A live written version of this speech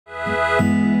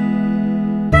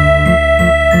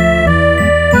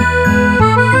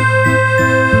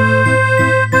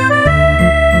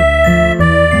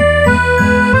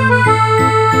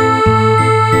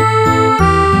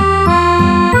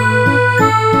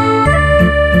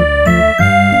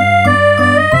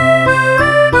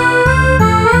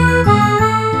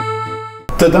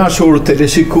Të dashur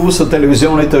teleshikues të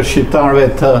televizionit të shqiptarëve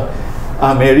të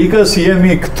Amerikës,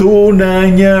 jemi këtu në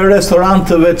një restorant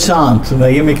të veçantë.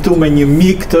 Ne jemi këtu me një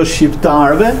mik të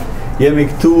shqiptarëve, jemi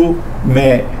këtu me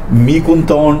mikun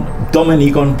ton,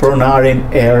 Domenicon, pronarin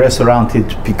e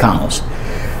restorantit Picanos.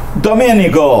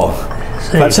 Domenico,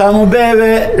 facciamo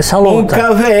bere un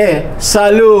caffè,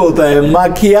 salute,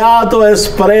 macchiato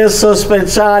espresso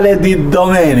speciale di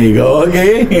Domenico,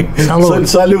 ok?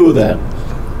 Salute.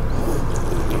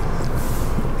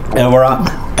 E vëra,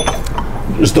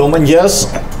 çdo mëngjes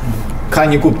ka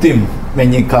një kuptim me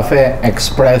një kafe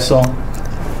espresso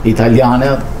italiane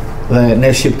dhe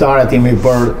ne shqiptarët jemi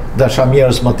bërë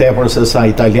dashamirës më tepër se sa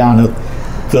italianët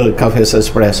të kafes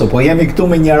espresso, po jemi këtu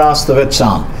me një rast të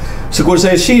veçantë.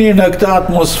 Sikurse e shihni në këtë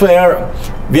atmosferë,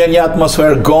 vjen një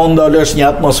atmosferë gondolësh, një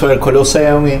atmosferë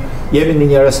koloseumi, jemi në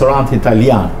një restorant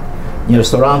italian. Një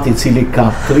restorant I cili ka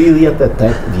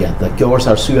 38 vjet, dhe kjo është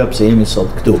arsyeja pse jemi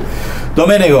sot këtu.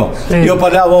 Domenico, io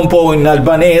parlavo un po' in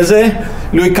albanese,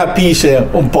 lui capisce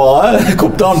un po',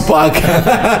 kupton pak.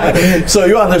 So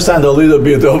you understand a little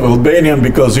bit of Albanian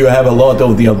because you have a lot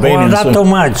of the Albanian. Well, not too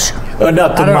much.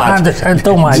 Not too I don't much. understand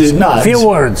too much. A few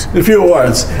words. A few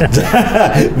words.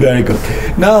 Very good.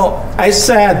 Now, I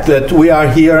said that we are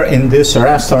here in this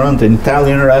restaurant, an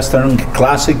Italian restaurant,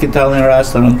 classic Italian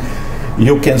restaurant.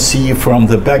 You can see from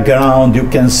the background, you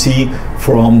can see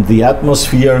from the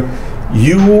atmosphere.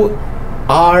 You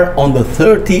are on the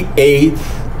 38th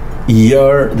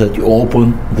year that you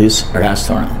open this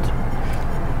restaurant.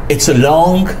 It's a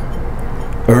long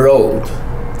road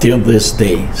till these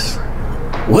days.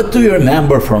 What do you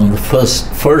remember from the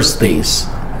first days?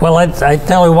 Well, I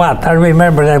tell you what, I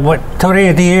remember that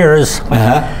 38 years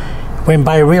went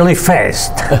by really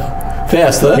fast.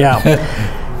 Fast, huh? Yeah.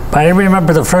 But I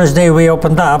remember the first day we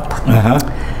opened up,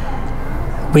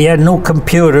 we had new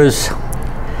computers.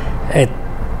 At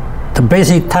the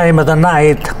busy time of the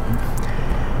night,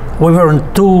 we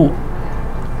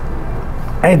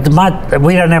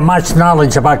didn't have much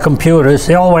knowledge about computers.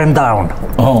 They all went down.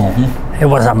 Oh. It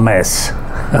was a mess.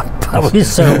 But we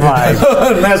survived.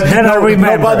 Then I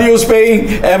remember. Nobody was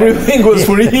paying, everything was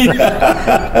free.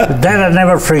 Then I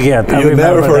never forget. You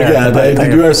never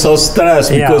forget. You were so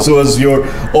stressed because it was your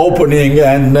opening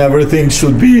and everything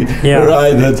should be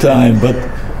right at the time. But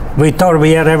we thought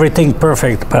we had everything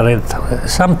perfect, but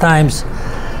sometimes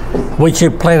which you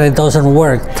plan it doesn't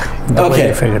work.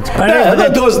 Okay.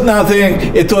 That was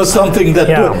nothing. It was something that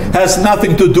has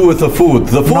nothing to do with the food.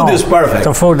 The food is perfect.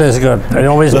 The food is good. It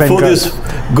always been good. The food is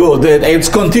good. It's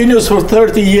continuous for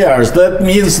 30 years. That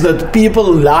means that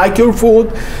people like your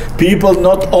food. People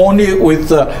not only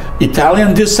with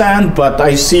Italian descent, but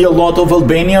I see a lot of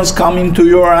Albanians coming to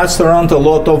your restaurant. A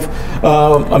lot of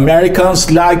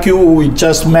Americans like you. We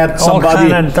just met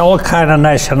somebody. All kind of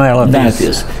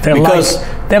nationalities.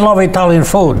 They love Italian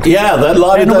food. Yeah, they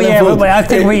love Italian food. I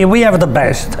think we have the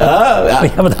best. We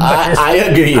have the best. I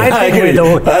agree. I think we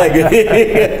do. I agree.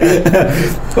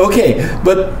 Okay,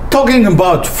 but talking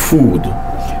about food,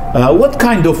 what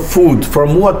kind of food,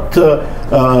 from what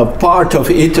part of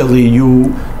Italy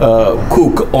you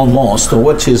cook almost, or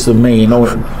what is the main, or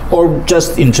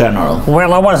just in general?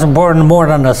 Well, I was born more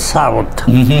in the south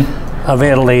of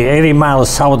Italy, 80 miles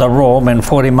south of Rome and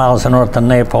 40 miles north of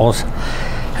Naples.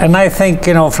 And I think,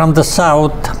 from the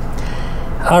south,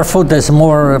 our food is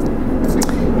more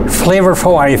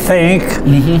flavorful, I think,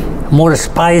 more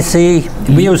spicy.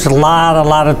 We use a lot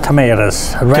of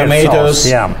tomatoes.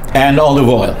 Tomatoes, and olive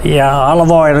oil. Yeah, olive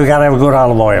oil, you gotta have good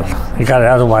olive oil. You gotta,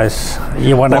 otherwise,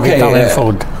 you won't have Italian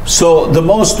food. So the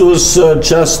most was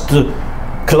just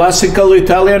classical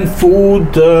Italian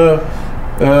food,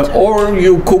 or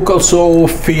you cook also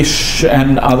fish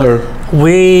and other?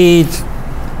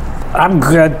 I'm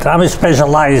good. I'm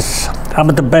specialized. I'm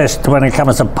the best when it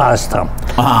comes to pasta.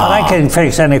 But I can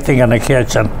fix anything in the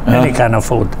kitchen, any kind of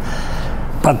food.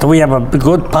 But we have a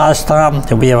good pasta.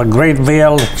 We have a great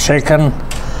veal, chicken,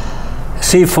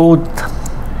 seafood,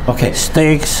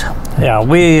 steaks. Yeah,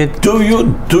 Do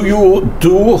you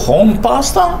do home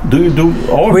pasta? Do you do?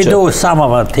 We do some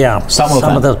of it. Yeah, some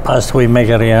of the pasta we make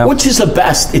it. Yeah. Which is the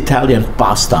best Italian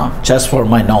pasta? Just for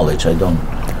my knowledge, I don't.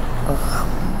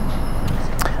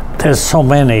 There's so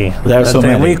many. There's so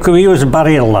many. We use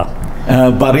Barilla.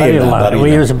 Barilla.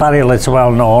 We use Barilla. It's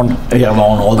well known. Yeah,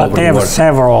 known all but over they the have world.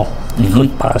 Several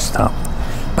good pasta.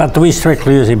 But we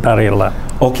strictly use Barilla.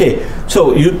 Okay,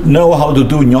 so you know how to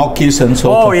do gnocchis and so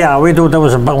forth? Oh yeah, we do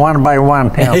those one by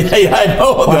one. Yeah, yeah, I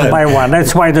know one that. by one.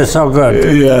 That's why they're so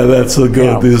good. Yeah, that's so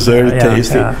good. It's very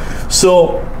tasty. Yeah.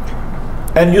 So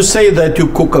And you say that you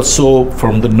cook also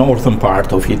from the northern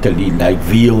part of Italy, like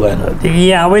veal and...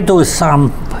 Yeah, we do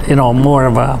some, more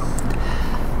of a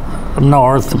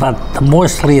north, but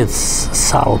mostly it's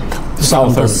south.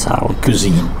 Southern south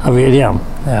cuisine.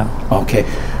 Yeah. Okay.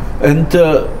 And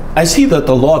I see that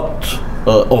a lot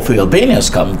of Albanians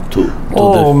come to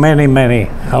many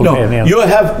Albanians. No, you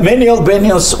have many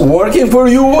Albanians working for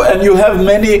you, and you have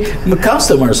many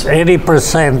customers.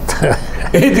 80%.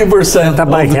 80% of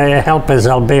my help is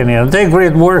Albanian. They're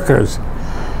great workers.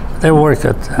 They work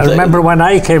it. I remember when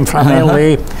I came from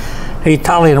LA,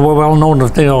 Italian were well known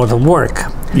to work.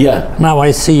 Yeah. Now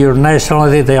I see your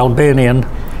nationality, the Albanian.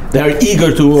 They're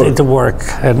eager to work.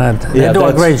 And they do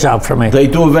a great job for me. They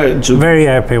do very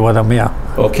happy with them, yeah.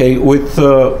 Okay, with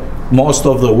most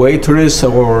of the waitresses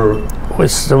or...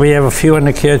 We have a few in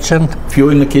the kitchen. Few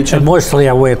in the kitchen? And mostly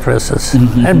are waitresses.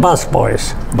 And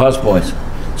busboys. Busboys.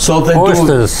 So they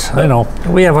Hostess,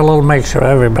 we have a little mixture of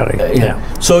everybody. Yeah.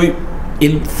 So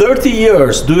in 30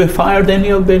 years, do you fired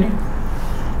any Albanian?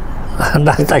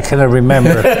 That I cannot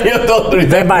remember. You don't remember.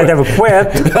 They might have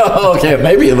quit. Okay,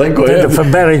 maybe they go for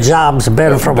better jobs,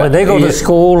 better from where they go to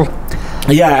school.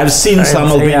 Yeah, I've seen some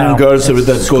Albanian girls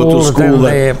that go to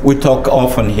school. We talk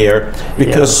often here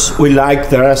because we like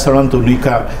the restaurant.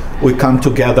 We come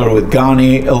together with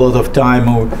Gani a lot of time,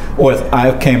 or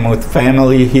I came with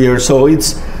family here. So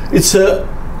it's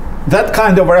that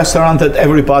kind of restaurant that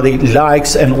everybody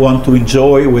likes and want to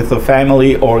enjoy with the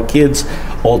family or kids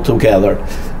all together.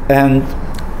 And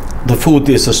the food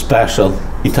is a special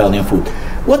Italian food.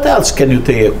 What else can you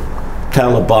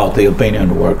tell about the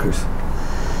Albanian workers?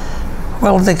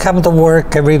 Well, they come to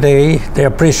work every day. They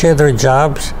appreciate their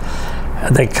jobs.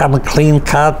 They come clean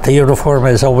cut. The uniform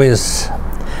is always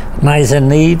nice and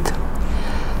neat.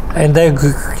 And they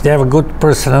have a good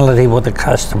personality with the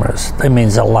customers. That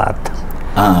means a lot.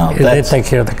 They take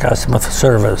care of the customer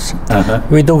service.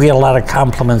 We do get a lot of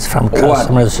compliments from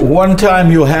customers. One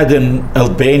time you had an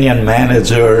Albanian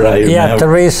manager, I remember.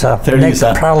 Teresa. Nick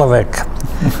Pralovic.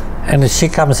 And she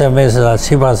comes and visits us.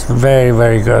 She was very,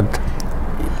 very good.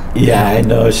 Yeah, I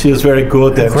know. She was very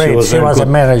good, and she was a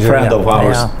manager, friend of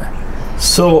ours. Yeah.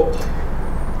 So,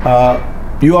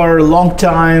 you are a long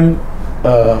time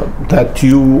that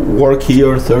you work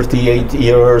here. 38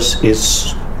 years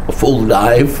is a full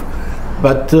life,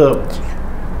 but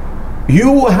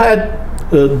you had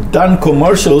done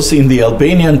commercials in the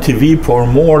Albanian TV for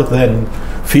more than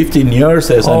 15 years,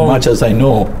 as much as I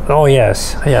know. Oh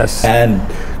yes, yes. And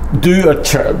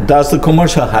does the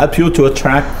commercial help you to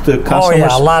attract the customers? Oh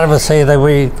yeah, a lot of us say that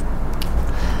we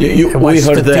watch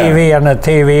the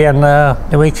TV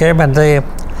and we came and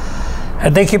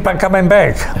they keep on coming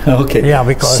back. Okay. Yeah,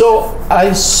 because so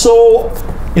I saw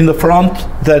in the front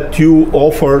that you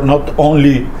offer not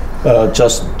only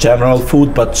just general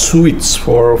food but sweets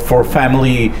for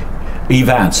family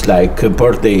events like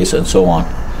birthdays and so on.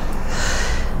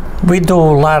 We do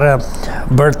a lot of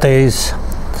birthdays,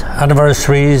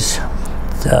 anniversaries,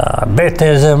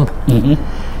 baptism,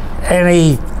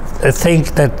 anything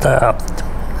that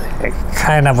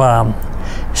kind of a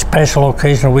special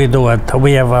occasion we do it.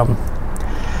 We have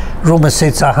room that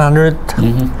seats 100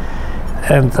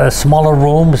 and smaller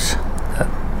rooms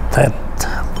that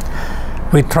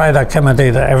we try to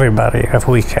accommodate everybody if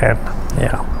we can.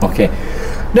 Yeah. Okay.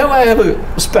 Now I have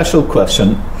a special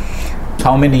question.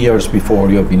 How many years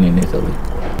before you have been in Italy?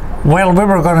 Well, we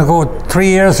were going to go 3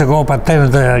 years ago, but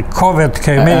then the COVID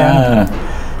came in,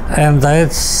 and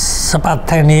it's about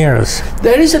 10 years.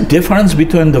 There is a difference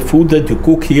between the food that you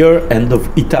cook here and the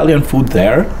Italian food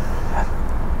there?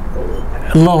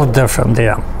 A little different,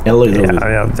 yeah. A little bit.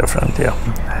 Yeah, different, yeah.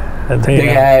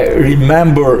 I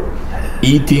remember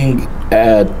eating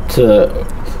at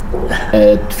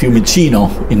Fiumicino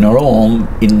in Rome,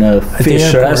 in a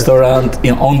fish restaurant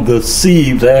on the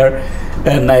sea there.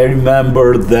 And I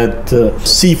remember that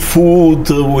seafood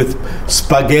with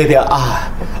spaghetti.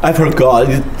 I forgot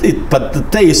it, but the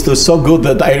taste was so good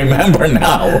that I remember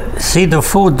now. See, the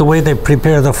food, the way they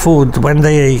prepare the food, when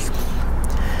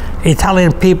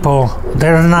Italian people,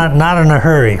 they're not in a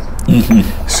hurry.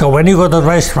 So when you go to the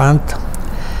restaurant,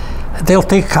 they'll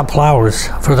take a couple hours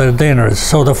for their dinners.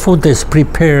 So the food is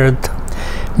prepared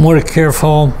more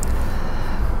careful,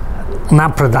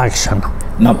 not production.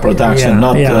 Not production,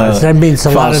 that means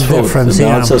a lot of difference.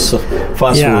 Not just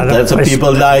fast food. That's what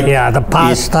people like. Yeah, the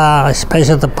pasta,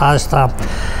 especially the pasta.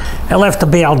 It'll have to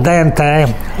be al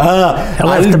dente.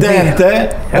 Al dente.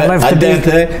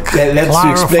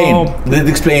 Let's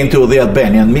explain to the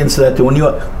Albanian. Means that when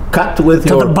you cut with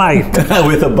the bite.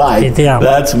 With a bite. Yeah.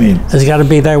 That's mean. It's got to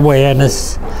be that way, and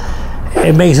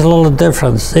it makes a little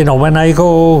difference. When I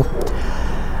go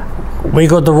We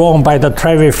go to Rome by the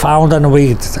Trevi Fountain. A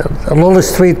little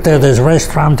street there, there's a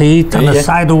restaurant to eat on the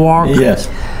sidewalk. Yes.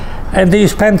 And you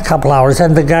spend a couple hours,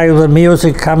 and the guy with the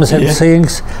music comes and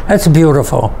sings. That's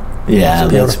beautiful. Yeah,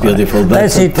 that's beautiful.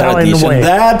 That's Italian way.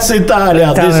 That's Italian.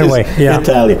 Italian This way. is Yeah.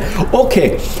 Italian.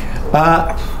 Okay,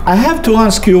 I have to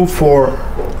ask you for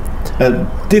a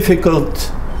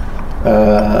difficult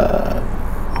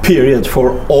period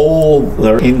for all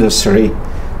the industry,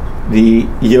 the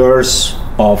years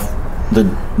of the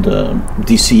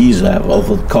disease of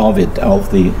the COVID,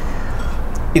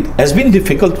 it has been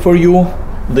difficult for you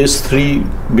these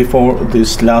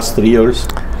last 3 years?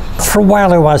 For a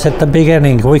while it was at the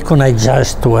beginning. We couldn't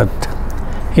adjust to it.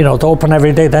 You know, to open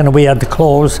every day, then we had to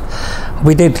close.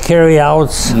 We did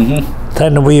carry-outs,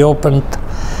 then we opened.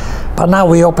 But now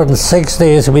we open 6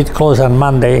 days, we'd close on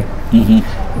Monday.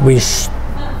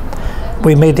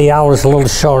 We made the hours a little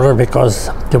shorter because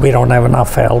we don't have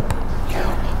enough help.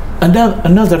 And then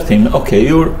another thing, okay,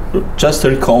 you just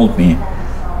recalled me.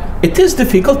 It is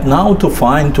difficult now to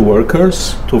find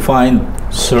workers, to find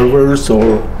servers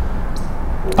or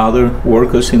other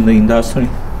workers in the industry?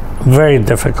 Very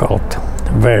difficult.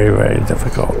 Very, very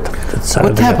difficult.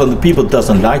 What happened? People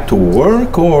doesn't like to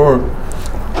work, or?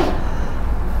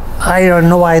 I have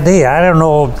no idea. I don't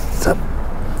know.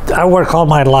 I work all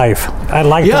my life. I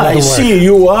like to go to work. I see.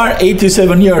 You are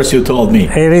 87 years, you told me.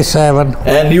 87.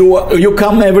 And you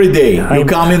come every day. You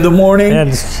come in the morning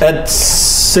at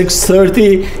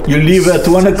 6:30. You leave at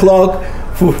 1 o'clock.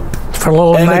 For a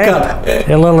little nap,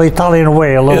 a little Italian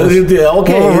way, a little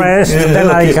rest, and then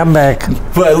I come back.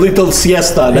 For a little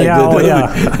siesta, and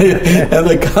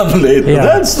I come late.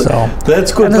 Yeah,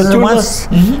 that's good. And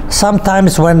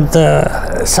sometimes when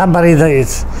somebody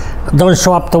don't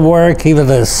show up to work, either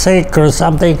they're sick or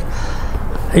something,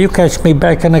 you catch me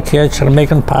back in the kitchen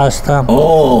making pasta,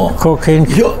 cooking.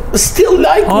 You still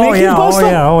like making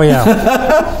pasta? Oh yeah.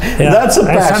 That's a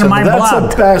passion. That's a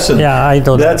passion. Yeah, I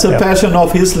do. That's a passion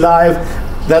of his life.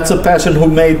 That's a passion who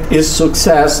made his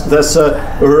success. That's a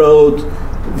road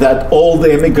that all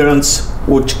the immigrants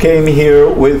which came here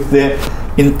with the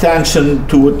intention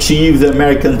to achieve the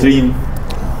American dream,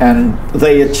 and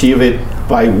they achieve it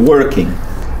by working.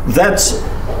 That's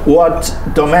what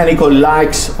Domenico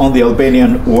likes on the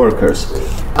Albanian workers.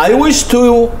 I wish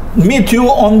to meet you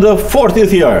on the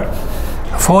 40th year.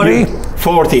 40?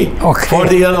 40. Okay.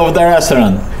 40 years of the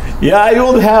restaurant. Yeah, you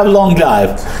will have long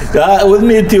life. We'll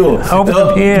meet you.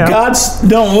 God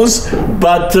knows,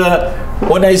 but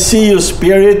when I see your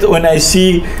spirit, when I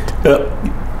see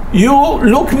you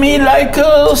look me like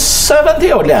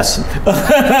 70 or less.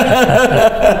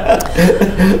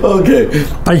 Okay.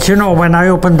 But you know, when I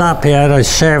opened up here, a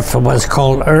chef was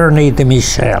called Ernie de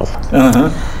Michel.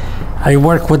 I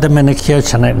worked with him in the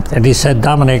kitchen, and he said,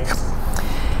 Domenic,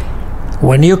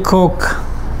 when you cook,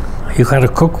 you got to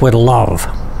cook with love,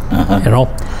 you know,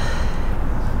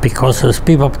 because there's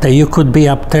people up there. You could be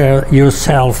up there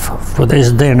yourself for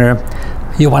this dinner.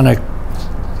 You want it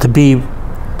to be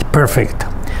perfect.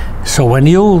 So when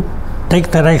you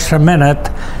take that extra minute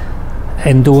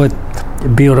and do it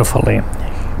beautifully,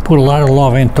 put a lot of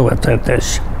love into it, that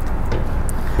dish.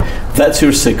 That's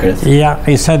your secret. Yeah,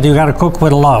 he said you got to cook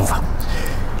with love.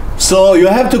 So you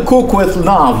have to cook with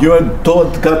love. Ju do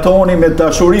të gatoni me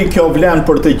dashuri, kjo vlen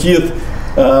për të gjithë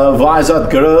vajzat,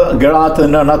 gratë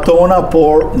në natona,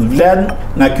 por vlen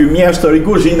në ky mjeshtër i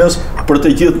kuzhinës për të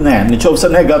gjithë ne. Nëse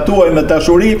ne gatuajmë me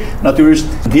dashuri, natyrisht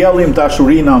ndjellim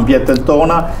dashurinë në ambientet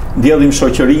tona, ndjellim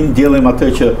shoqërinë, ndjellim atë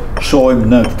që shohim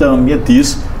në këtë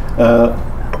mjedis.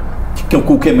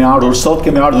 Ku kemi ardhur sot,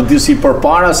 kemi ardhur disi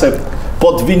përpara, se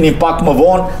po të vinin pak më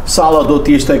vonë, salla do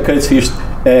të ishte krejtësisht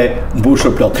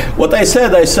mbushur plot. What I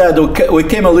said we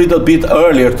came a little bit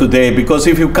earlier today, because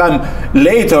if you come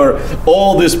later,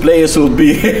 all this place will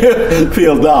be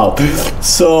filled out.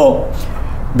 So,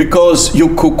 because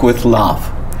you cook with love.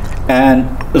 And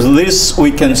this we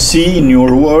can see in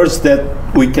your words, that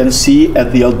we can see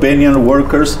at the Albanian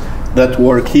workers that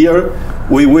work here.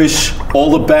 We wish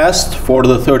all the best for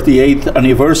the 38th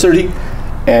anniversary,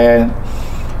 and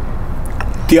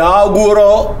ti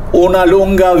auguro una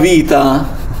lunga vita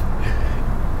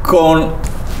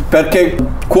perché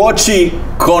cuoci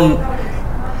con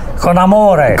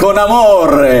amore. Con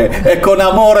amore, e con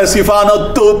amore si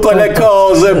fanno tutte le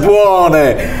cose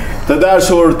buone. Të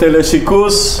dashur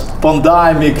teleshikues, po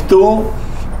ndajemi këtu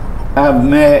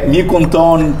me mikun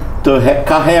ton të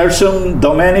kahershëm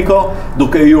Domenico,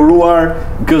 duke juruar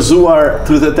gëzuar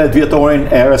 38 vjetorin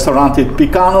e restorantit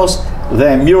Picanos,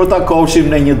 dhe miru takoshim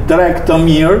në një drek të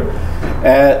mirë.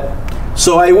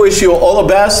 So I wish you all the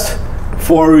best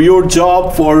for your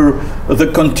job, for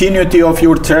the continuity of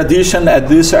your tradition at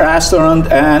this restaurant,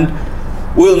 and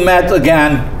we'll meet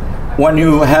again when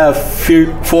you have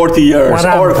 40 years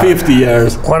 40. Or 50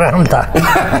 years. 40.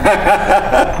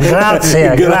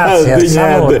 Grazie, grazie.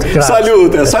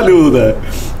 Salute.